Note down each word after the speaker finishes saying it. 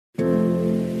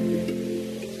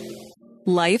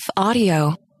Life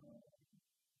Audio.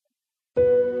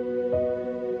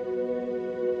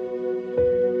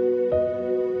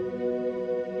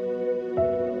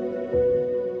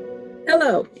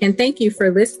 Hello, and thank you for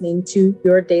listening to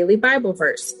Your Daily Bible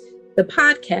Verse, the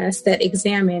podcast that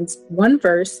examines one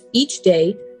verse each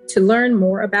day to learn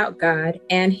more about God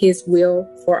and His will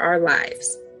for our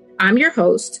lives. I'm your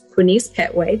host, Quinice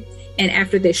Petway, and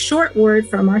after this short word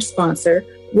from our sponsor,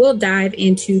 we'll dive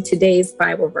into today's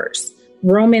Bible verse,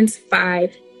 Romans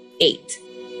 5:8.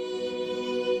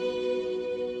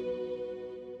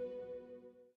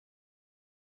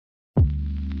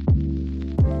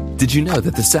 Did you know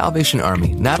that the Salvation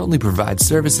Army not only provides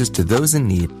services to those in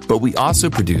need, but we also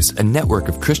produce a network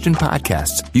of Christian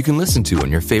podcasts you can listen to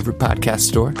on your favorite podcast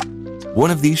store?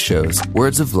 One of these shows,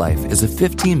 Words of Life, is a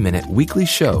 15-minute weekly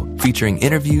show featuring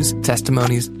interviews,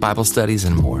 testimonies, Bible studies,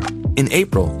 and more. In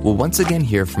April, we'll once again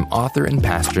hear from author and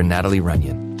pastor Natalie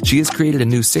Runyon. She has created a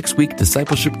new 6-week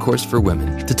discipleship course for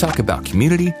women to talk about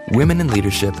community, women in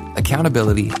leadership,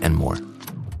 accountability, and more.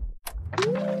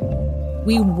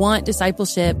 We want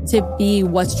discipleship to be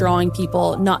what's drawing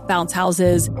people, not bounce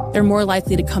houses. They're more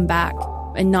likely to come back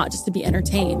and not just to be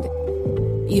entertained.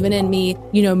 Even in me,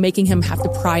 making him have to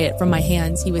pry it from my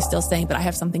hands, he was still saying, but I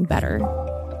have something better.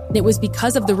 And it was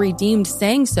because of the redeemed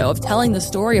saying so, of telling the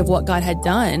story of what God had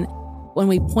done. When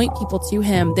we point people to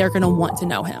him, they're going to want to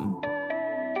know him.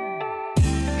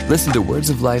 Listen to Words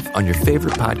of Life on your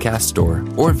favorite podcast store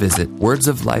or visit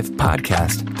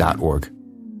wordsoflifepodcast.org.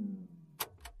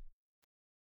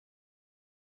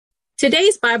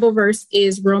 Today's Bible verse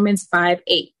is Romans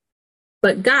 5:8.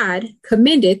 But God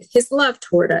commendeth his love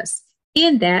toward us,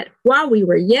 in that while we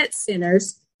were yet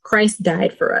sinners, Christ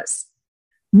died for us.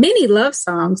 Many love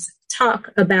songs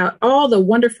talk about all the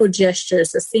wonderful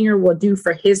gestures a singer will do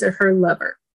for his or her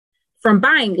lover, from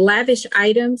buying lavish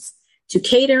items to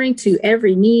catering to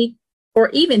every need, or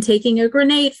even taking a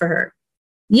grenade for her.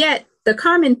 Yet the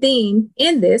common theme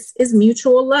in this is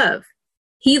mutual love.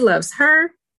 He loves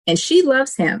her and she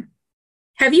loves him.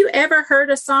 Have you ever heard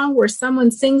a song where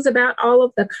someone sings about all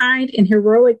of the kind and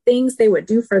heroic things they would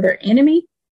do for their enemy?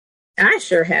 I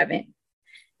sure haven't.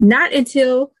 Not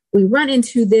until we run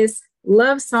into this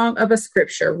love song of a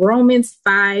scripture, Romans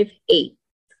 5:8,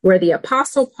 where the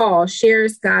Apostle Paul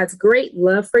shares God's great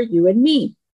love for you and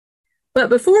me. But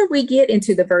before we get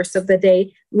into the verse of the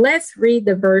day, let's read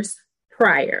the verse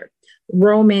prior.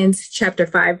 Romans chapter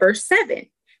 5, verse 7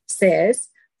 says,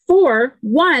 "For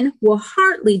one will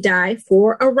hardly die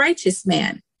for a righteous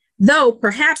man, though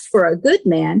perhaps for a good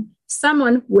man,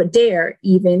 someone would dare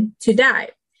even to die."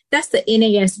 That's the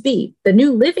NASB. The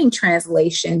New Living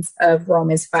Translations of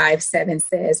Romans 5:7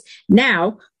 says,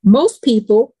 "Now, most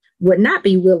people would not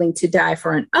be willing to die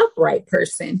for an upright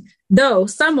person, though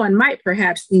someone might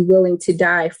perhaps be willing to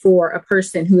die for a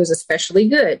person who is especially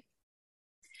good."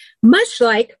 Much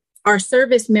like our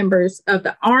service members of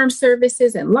the armed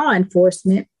services and law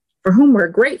enforcement, for whom we're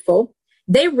grateful,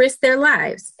 they risk their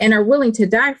lives and are willing to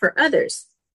die for others.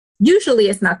 Usually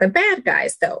it's not the bad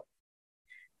guys, though.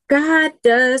 God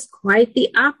does quite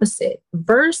the opposite.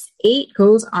 Verse 8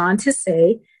 goes on to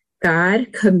say,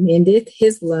 God commendeth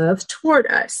his love toward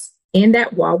us, in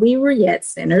that while we were yet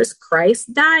sinners,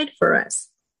 Christ died for us.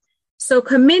 So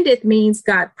commendeth means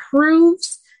God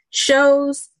proves,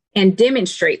 shows, and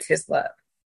demonstrates his love.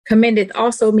 Commendeth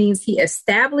also means he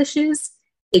establishes,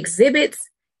 exhibits,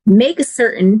 makes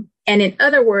certain, and in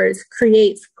other words,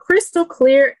 creates crystal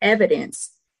clear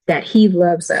evidence that he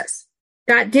loves us.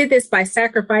 God did this by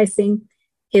sacrificing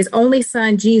his only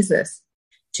son, Jesus,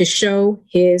 to show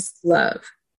his love.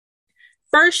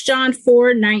 1 John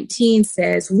 4:19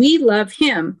 says, "We love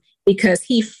him because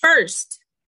he first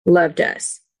loved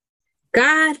us."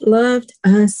 God loved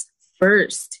us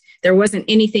first. There wasn't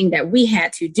anything that we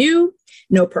had to do,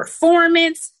 no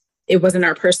performance. It wasn't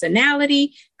our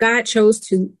personality. God chose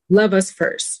to love us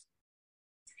first.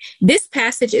 This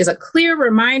passage is a clear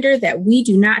reminder that we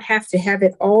do not have to have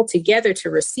it all together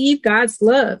to receive God's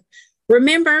love.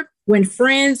 Remember when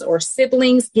friends or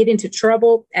siblings get into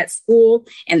trouble at school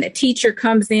and the teacher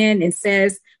comes in and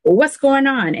says, "Well, what's going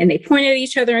on?" And they point at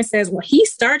each other and says, "Well, he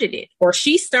started it," or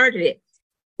 "she started it."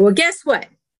 Well, guess what?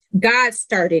 God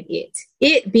started it.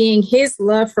 It being his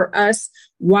love for us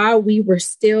while we were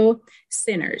still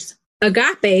sinners.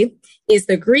 Agape is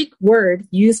the Greek word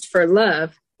used for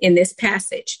love in this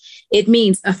passage. It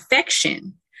means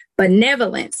affection,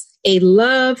 benevolence, a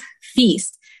love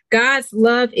feast. God's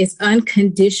love is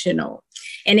unconditional.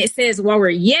 And it says, while we're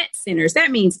yet sinners,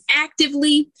 that means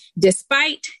actively,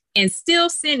 despite, and still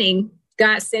sinning,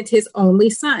 God sent his only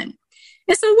son.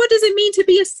 And so what does it mean to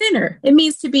be a sinner? It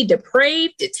means to be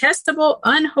depraved, detestable,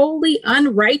 unholy,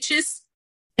 unrighteous,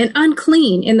 and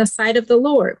unclean in the sight of the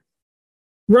Lord.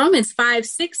 Romans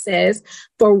 5:6 says,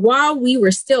 "For while we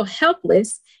were still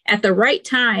helpless, at the right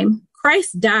time,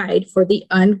 Christ died for the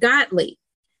ungodly."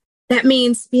 That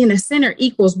means being a sinner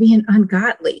equals being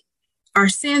ungodly. Our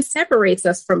sin separates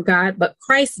us from God, but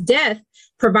Christ's death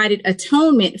provided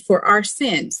atonement for our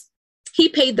sins. He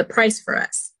paid the price for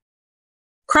us.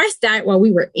 Christ died while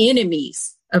we were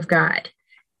enemies of God,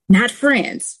 not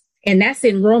friends. And that's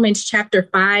in Romans chapter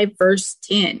 5, verse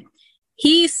 10.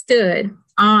 He stood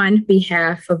on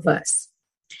behalf of us.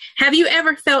 Have you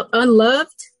ever felt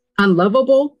unloved,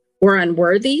 unlovable, or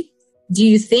unworthy? Do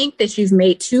you think that you've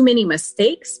made too many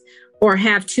mistakes or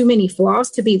have too many flaws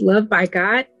to be loved by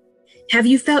God? Have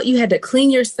you felt you had to clean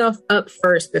yourself up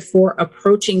first before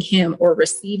approaching Him or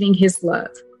receiving His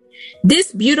love?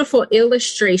 This beautiful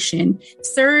illustration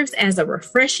serves as a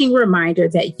refreshing reminder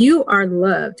that you are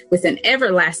loved with an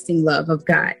everlasting love of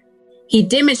God. He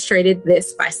demonstrated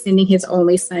this by sending His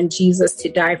only Son, Jesus, to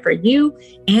die for you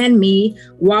and me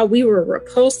while we were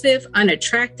repulsive,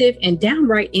 unattractive, and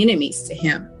downright enemies to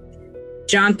Him.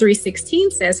 John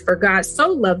 3:16 says, "For God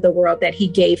so loved the world that He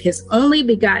gave His only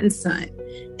begotten Son,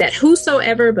 that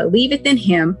whosoever believeth in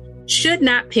Him should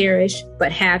not perish,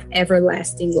 but have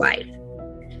everlasting life."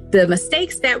 The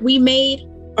mistakes that we made,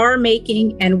 are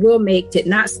making, and will make did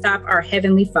not stop our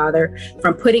Heavenly Father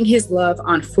from putting His love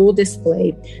on full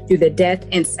display through the death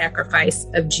and sacrifice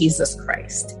of Jesus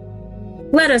Christ.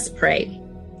 Let us pray.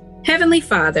 Heavenly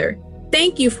Father,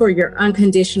 thank you for your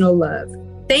unconditional love.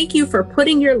 Thank you for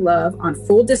putting your love on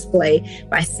full display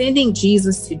by sending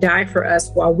Jesus to die for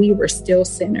us while we were still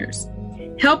sinners.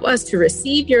 Help us to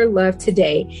receive your love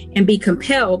today and be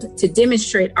compelled to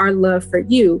demonstrate our love for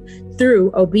you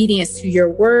through obedience to your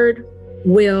word,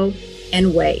 will,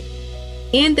 and way.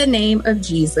 In the name of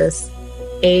Jesus,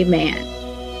 amen.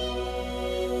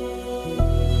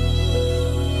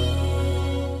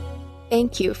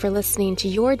 Thank you for listening to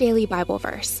Your Daily Bible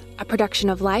Verse, a production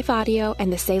of Life Audio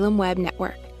and the Salem Web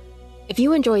Network. If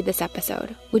you enjoyed this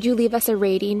episode, would you leave us a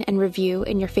rating and review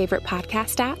in your favorite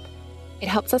podcast app? It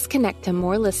helps us connect to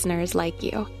more listeners like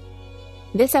you.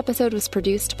 This episode was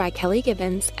produced by Kelly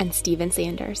Gibbons and Stephen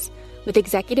Sanders, with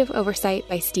executive oversight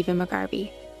by Stephen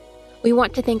McGarvey. We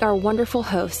want to thank our wonderful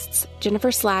hosts, Jennifer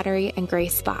Slattery and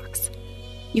Grace Fox.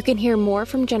 You can hear more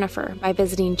from Jennifer by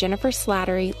visiting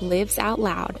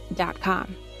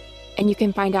jenniferslatterylivesOutloud.com. And you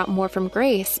can find out more from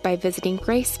Grace by visiting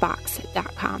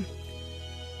gracefox.com.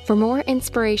 For more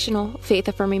inspirational,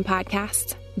 faith-affirming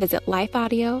podcasts, visit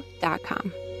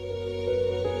lifeaudio.com.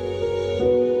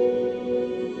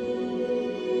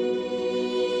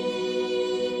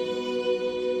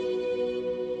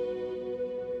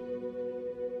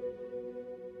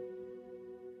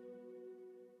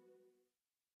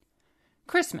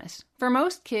 Christmas. For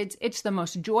most kids, it's the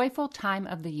most joyful time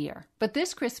of the year. But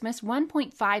this Christmas,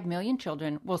 1.5 million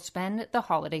children will spend the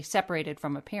holiday separated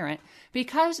from a parent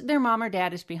because their mom or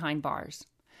dad is behind bars.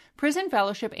 Prison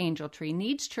Fellowship Angel Tree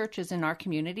needs churches in our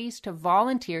communities to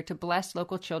volunteer to bless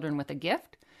local children with a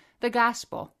gift, the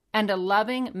gospel, and a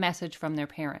loving message from their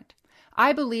parent.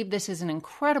 I believe this is an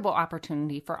incredible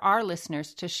opportunity for our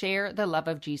listeners to share the love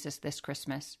of Jesus this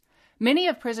Christmas. Many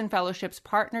of Prison Fellowship's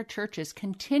partner churches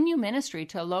continue ministry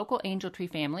to local Angel Tree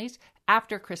families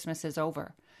after Christmas is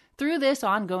over. Through this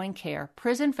ongoing care,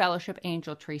 Prison Fellowship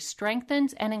Angel Tree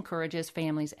strengthens and encourages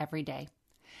families every day.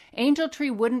 Angel Tree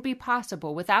wouldn't be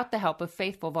possible without the help of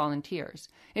faithful volunteers.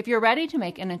 If you're ready to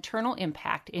make an eternal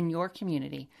impact in your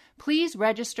community, please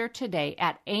register today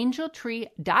at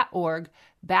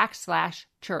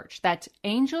angeltree.org/church. That's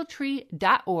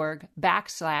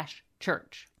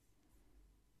angeltree.org/church.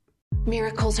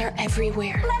 Miracles are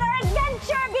everywhere. Let our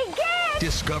adventure begin!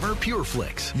 Discover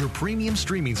PureFlix, your premium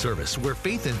streaming service where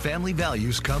faith and family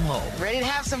values come home. Ready to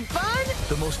have some fun?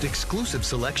 The most exclusive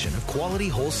selection of quality,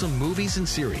 wholesome movies and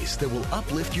series that will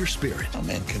uplift your spirit. A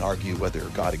man can argue whether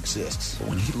God exists, but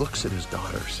when he looks at his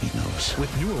daughters, he knows.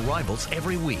 With new arrivals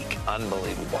every week.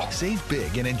 Unbelievable. Save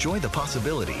big and enjoy the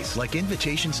possibilities, like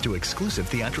invitations to exclusive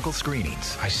theatrical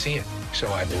screenings. I see it, so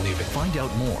I believe it. Find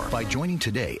out more by joining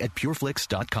today at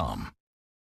pureflix.com.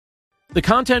 The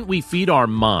content we feed our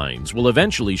minds will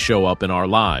eventually show up in our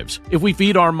lives. If we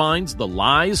feed our minds the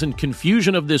lies and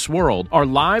confusion of this world, our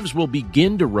lives will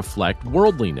begin to reflect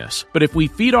worldliness. But if we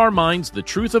feed our minds the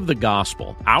truth of the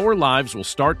gospel, our lives will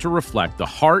start to reflect the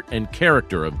heart and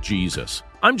character of Jesus.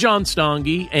 I'm John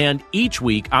Stange, and each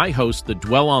week I host the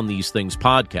Dwell on These Things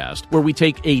podcast, where we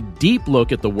take a deep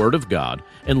look at the Word of God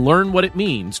and learn what it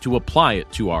means to apply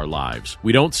it to our lives.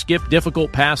 We don't skip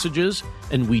difficult passages,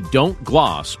 and we don't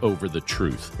gloss over the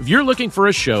truth. If you're looking for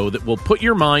a show that will put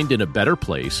your mind in a better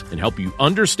place and help you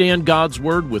understand God's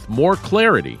Word with more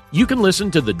clarity, you can listen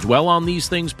to the Dwell on These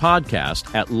Things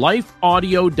podcast at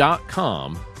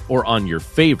lifeaudio.com or on your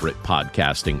favorite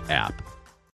podcasting app.